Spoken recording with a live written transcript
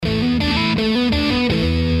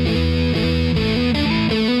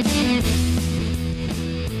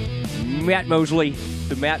Matt Mosley,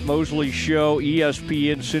 the Matt Mosley Show,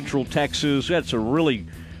 ESPN Central Texas. That's a really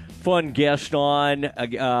fun guest on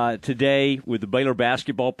today with the Baylor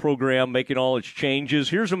basketball program making all its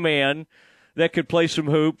changes. Here's a man that could play some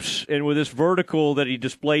hoops, and with this vertical that he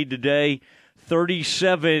displayed today,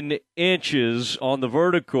 37 inches on the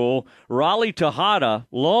vertical, Raleigh Texada,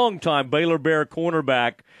 longtime Baylor Bear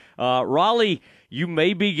cornerback. Raleigh, you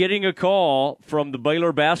may be getting a call from the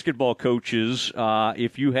Baylor basketball coaches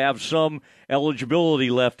if you have some eligibility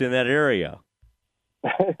left in that area.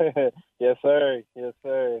 Yes, sir. Yes,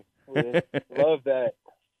 sir. We love that.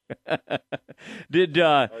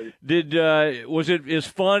 Was it as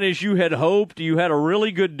fun as you had hoped? You had a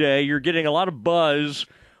really good day. You're getting a lot of buzz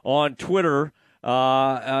on Twitter.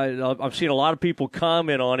 I've seen a lot of people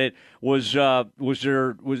comment on it.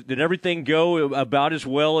 Did everything go about as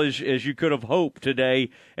well as you could have hoped today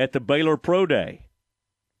at the Baylor Pro Day?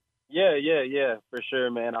 Yeah, for sure,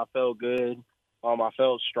 man. I felt good. I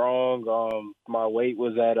felt strong. My weight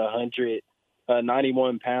was at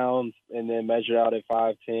 191 pounds, and then measured out at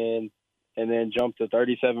 5'10", and then jumped to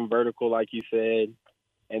 37 vertical, like you said,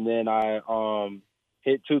 and then I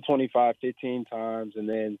hit 225 15 times, and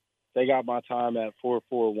then they got my time at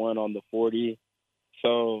 4.41 on the 40.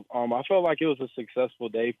 So I felt like it was a successful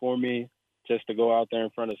day for me, just to go out there in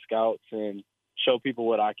front of scouts and show people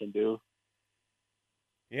what I can do.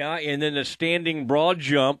 Yeah, and then the standing broad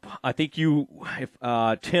jump, I think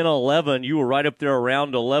 10-11, you were right up there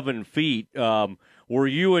around 11 feet. Were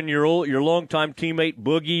you and your longtime teammate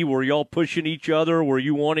Boogie, were y'all pushing each other? Were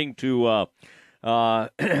you wanting to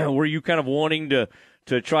were you kind of wanting to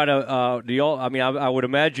try to do y'all? I mean, I would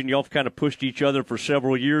imagine y'all kind of pushed each other for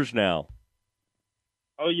several years now.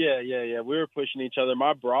 Oh yeah. We were pushing each other.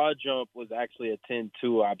 My broad jump was actually a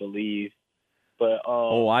 10.2, I believe. But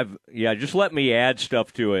just let me add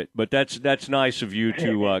stuff to it. But that's nice of you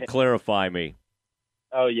to clarify me.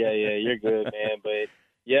 Oh yeah, you're good, man. But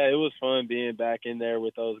yeah, it was fun being back in there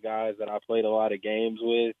with those guys that I played a lot of games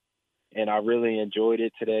with, and I really enjoyed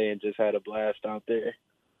it today and just had a blast out there.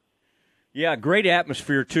 Yeah, great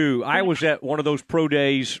atmosphere, too. I was at one of those pro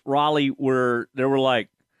days, Raleigh, where there were like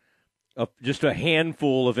just a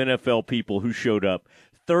handful of NFL people who showed up.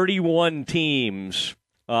 31 teams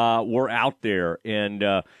were out there, and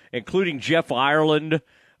including Jeff Ireland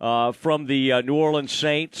from the New Orleans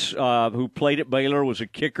Saints, who played at Baylor, was a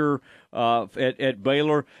kicker at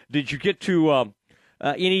Baylor. Did you get to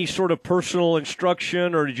any sort of personal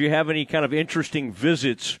instruction, or did you have any kind of interesting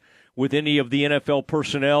visits with any of the NFL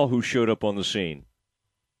personnel who showed up on the scene?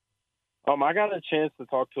 I got a chance to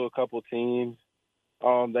talk to a couple teams.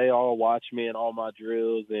 They all watched me in all my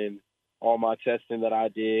drills and all my testing that I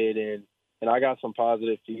did, and I got some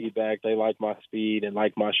positive feedback. They liked my speed and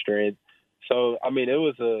liked my strength. So, I mean, it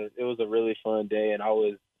was a really fun day, and I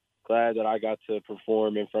was glad that I got to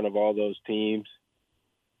perform in front of all those teams.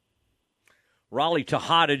 Raleigh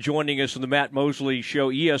Texada joining us on the Matt Mosley Show.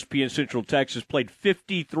 ESPN Central Texas, played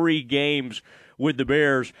 53 games with the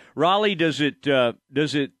Bears. Raleigh, does it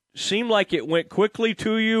seem like it went quickly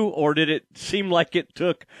to you, or did it seem like it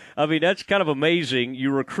took? I mean, that's kind of amazing.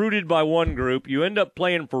 You recruited by one group, you end up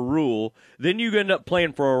playing for Rule, then you end up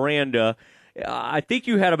playing for Aranda. I think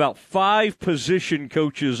you had about 5 position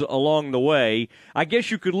coaches along the way. I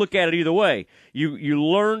guess you could look at it either way. You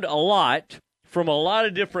learned a lot from a lot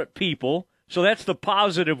of different people. So that's the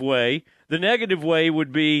positive way. The negative way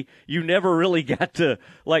would be you never really got to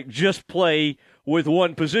just play with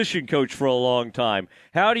one position coach for a long time.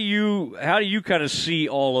 How do you kind of see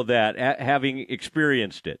all of that, having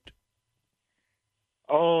experienced it?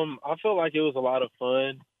 I felt like it was a lot of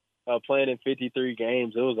fun playing in 53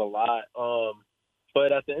 games. It was a lot.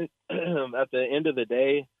 But at the end of the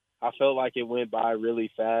day, I felt like it went by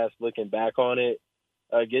really fast. Looking back on it,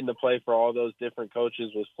 getting to play for all those different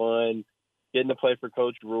coaches was fun. Getting to play for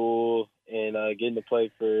Coach Rule and getting to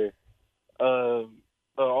play for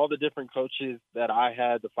all the different coaches that I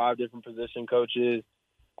had, the 5 different position coaches.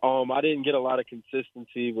 I didn't get a lot of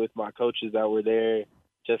consistency with my coaches that were there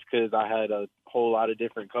just because I had a whole lot of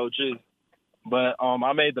different coaches. But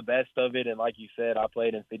I made the best of it, and like you said, I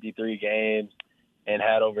played in 53 games and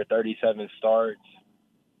had over 37 starts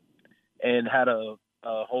and had a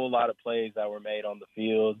whole lot of plays that were made on the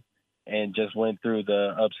field, and just went through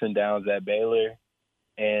the ups and downs at Baylor.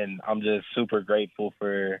 And I'm just super grateful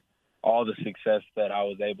for all the success that I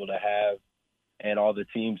was able to have and all the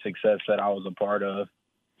team success that I was a part of.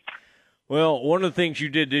 Well, one of the things you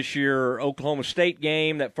did this year, Oklahoma State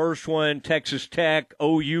game, that first one, Texas Tech,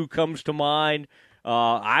 OU comes to mind.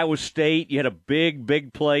 Iowa State, you had a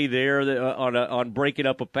big play there on breaking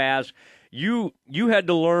up a pass. You had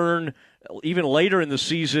to learn even later in the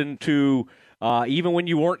season to even when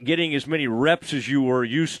you weren't getting as many reps as you were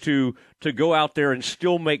used to go out there and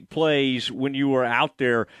still make plays when you were out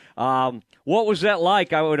there. What was that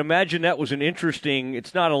like? I would imagine that was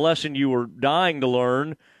it's not a lesson you were dying to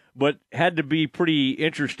learn, but had to be pretty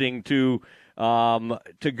interesting to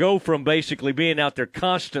go from basically being out there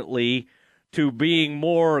constantly to being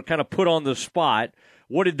more kind of put on the spot.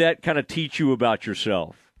 What did that kind of teach you about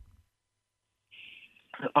yourself?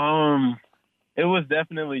 It was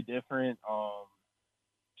definitely different.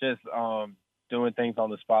 Just doing things on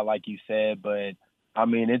the spot, like you said, but I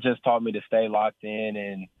mean, it just taught me to stay locked in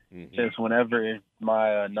and just whenever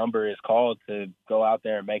my number is called to go out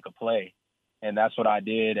there and make a play. And that's what I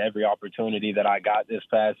did every opportunity that I got this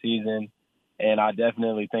past season. And I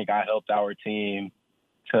definitely think I helped our team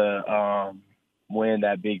to win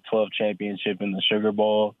that Big 12 championship in the Sugar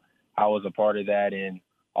Bowl. I was a part of that, and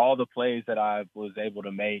all the plays that I was able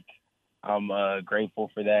to make, I'm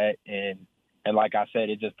grateful for that. And like I said,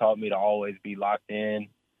 it just taught me to always be locked in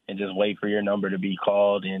and just wait for your number to be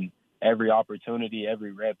called. And every opportunity,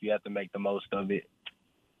 every rep, you have to make the most of it.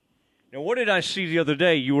 Now, what did I see the other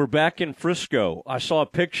day? You were back in Frisco. I saw a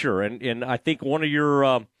picture, and I think one of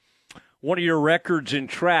your records in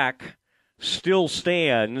track still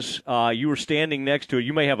stands. You were standing next to it.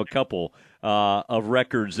 You may have a couple of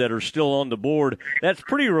records that are still on the board. That's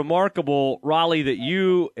pretty remarkable, Raleigh, that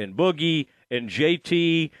you and Boogie and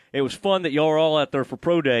JT, it was fun that y'all were all out there for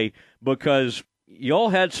Pro Day because y'all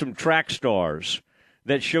had some track stars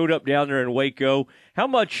that showed up down there in Waco. How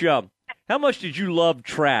much did you love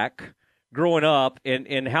track growing up,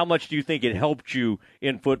 and how much do you think it helped you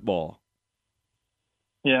in football?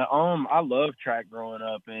 Yeah, I loved track growing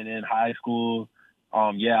up, and in high school,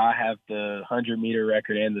 I have the 100-meter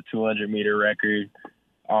record and the 200-meter record.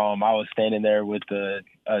 I was standing there with the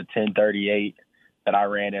 10:38 that I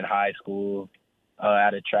ran in high school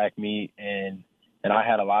at a track meet, and I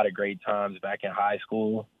had a lot of great times back in high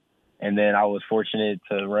school. And then I was fortunate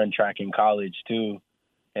to run track in college too,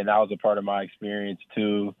 and that was a part of my experience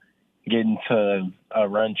too, getting to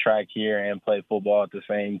run track here and play football at the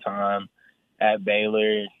same time at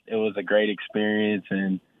Baylor. It was a great experience,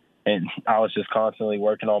 and I was just constantly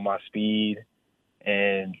working on my speed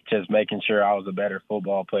and just making sure I was a better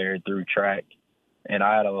football player through track. And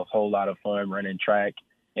I had a whole lot of fun running track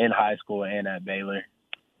in high school and at Baylor.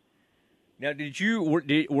 Now,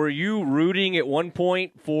 were you rooting at one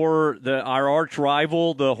point for our arch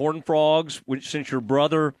rival, the Horned Frogs, since your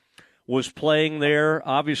brother was playing there?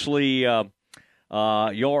 Obviously, y'all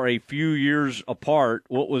are a few years apart.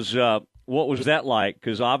 What was that like?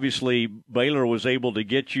 Because obviously Baylor was able to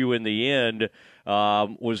get you in the end.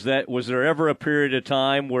 Was there ever a period of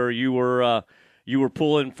time where you were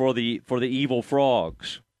pulling for the evil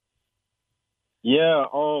Frogs? Yeah,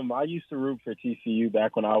 I used to root for TCU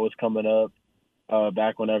back when I was coming up.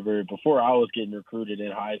 Before I was getting recruited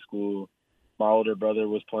in high school, my older brother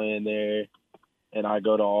was playing there, and I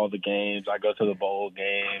go to all the games. I go to the bowl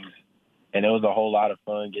games, and it was a whole lot of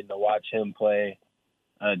fun getting to watch him play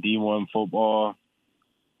D1 football,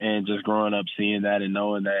 and just growing up seeing that and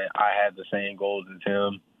knowing that I had the same goals as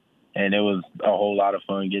him, and it was a whole lot of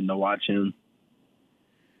fun getting to watch him.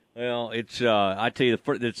 Well, it's I tell you,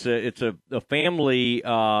 it's a family,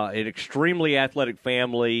 an extremely athletic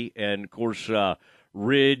family, and of course,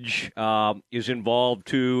 Ridge is involved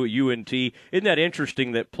too. UNT, isn't that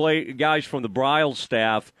interesting that guys from the Briles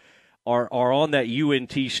staff are on that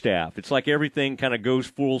UNT staff? It's like everything kind of goes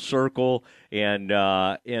full circle, and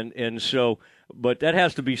so, but that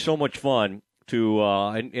has to be so much fun.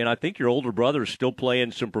 And I think your older brother is still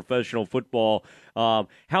playing some professional football.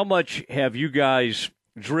 How much have you guys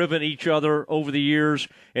driven each other over the years,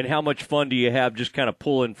 and how much fun do you have just kind of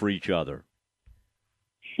pulling for each other?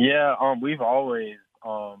 Yeah, we've always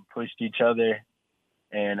pushed each other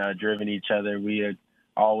and driven each other. We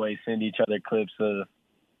always send each other clips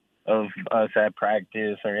of us at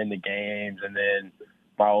practice or in the games, and then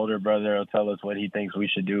my older brother will tell us what he thinks we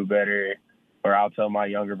should do better, or I'll tell my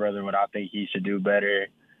younger brother what I think he should do better.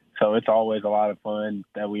 So it's always a lot of fun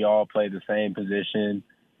that we all play the same position.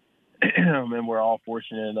 And we're all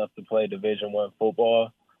fortunate enough to play Division I football.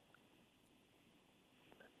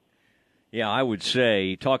 Yeah, I would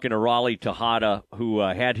say, talking to Raleigh Texada, who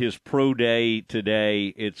had his pro day today,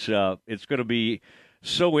 it's going to be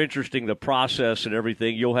so interesting, the process and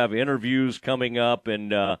everything. You'll have interviews coming up,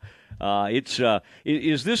 and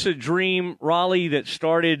is this a dream, Raleigh, that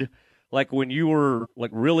started like when you were like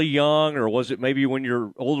really young, or was it maybe when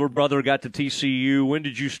your older brother got to TCU? When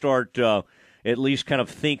did you start at least kind of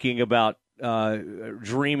thinking about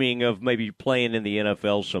dreaming of maybe playing in the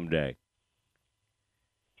NFL someday?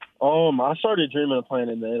 I started dreaming of playing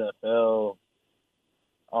in the NFL.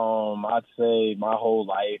 I'd say my whole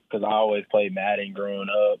life because I always played Madden growing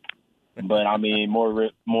up. But I mean, more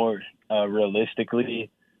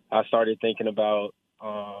realistically, I started thinking about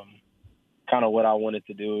kind of what I wanted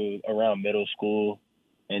to do around middle school,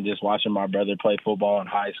 and just watching my brother play football in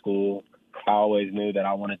high school. I always knew that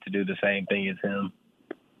I wanted to do the same thing as him.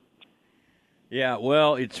 Yeah,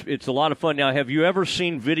 well, it's a lot of fun. Now, have you ever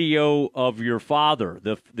seen video of your father,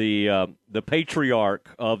 the patriarch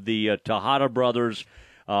of the Texada brothers?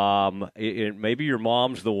 Maybe your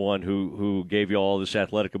mom's the one who gave you all this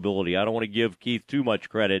athletic ability. I don't want to give Keith too much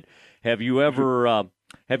credit. Have you ever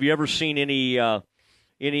seen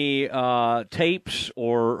any tapes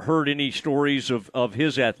or heard any stories of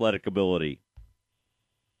his athletic ability?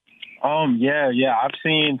 Yeah. I've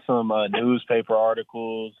seen some newspaper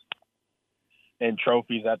articles and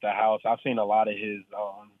trophies at the house. I've seen a lot of his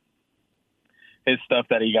stuff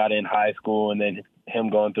that he got in high school, and then him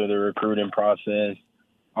going through the recruiting process.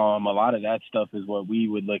 A lot of that stuff is what we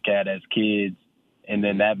would look at as kids, and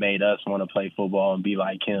then that made us want to play football and be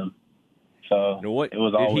like him. So it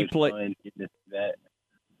was always fun getting to see that.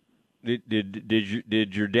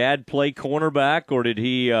 Did your dad play cornerback, or did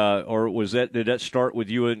that start with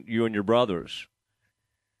you and your brothers?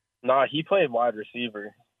 Nah, he played wide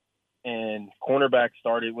receiver, and cornerback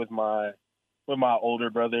started with my older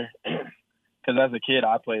brother. Because as a kid,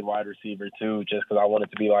 I played wide receiver too, just because I wanted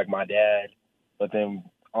to be like my dad. But then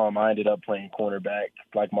I ended up playing cornerback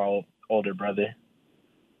like my older brother.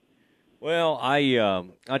 Well, I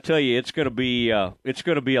tell you, it's going to be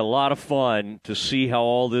a lot of fun to see how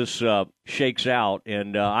all this shakes out.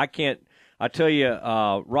 And I tell you,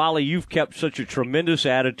 Raleigh, you've kept such a tremendous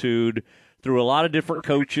attitude through a lot of different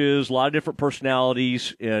coaches, a lot of different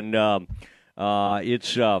personalities, and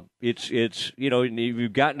it's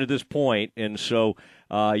you've gotten to this point, and so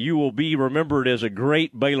you will be remembered as a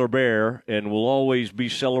great Baylor Bear, and will always be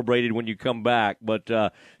celebrated when you come back. But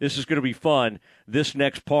this is going to be fun, this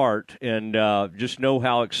next part, and just know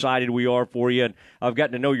how excited we are for you. And I've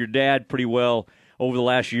gotten to know your dad pretty well over the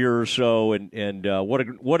last year or so, and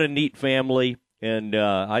what a neat family. And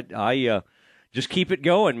I just keep it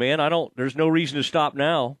going, man. There's no reason to stop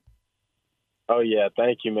now. Oh yeah,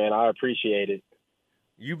 thank you, man. I appreciate it.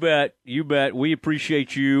 You bet. We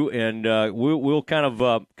appreciate you, and we'll kind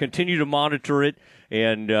of continue to monitor it.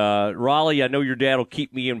 And Raleigh, I know your dad will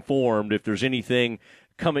keep me informed if there's anything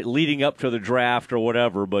leading up to the draft or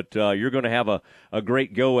whatever. But you're going to have a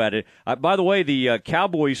great go at it. By the way, the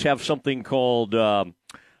Cowboys have something called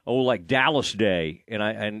like Dallas Day,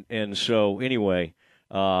 and so anyway,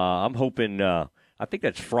 I'm hoping. I think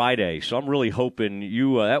that's Friday, so I'm really hoping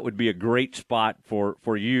that would be a great spot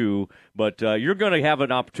for you. But you're going to have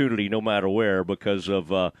an opportunity no matter where because of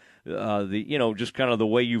just kind of the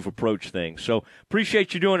way you've approached things. So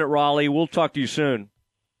appreciate you doing it, Raleigh. We'll talk to you soon.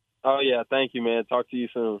 Oh yeah, thank you, man. Talk to you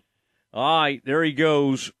soon. All right, there he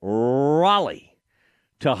goes, Raleigh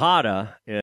Texada.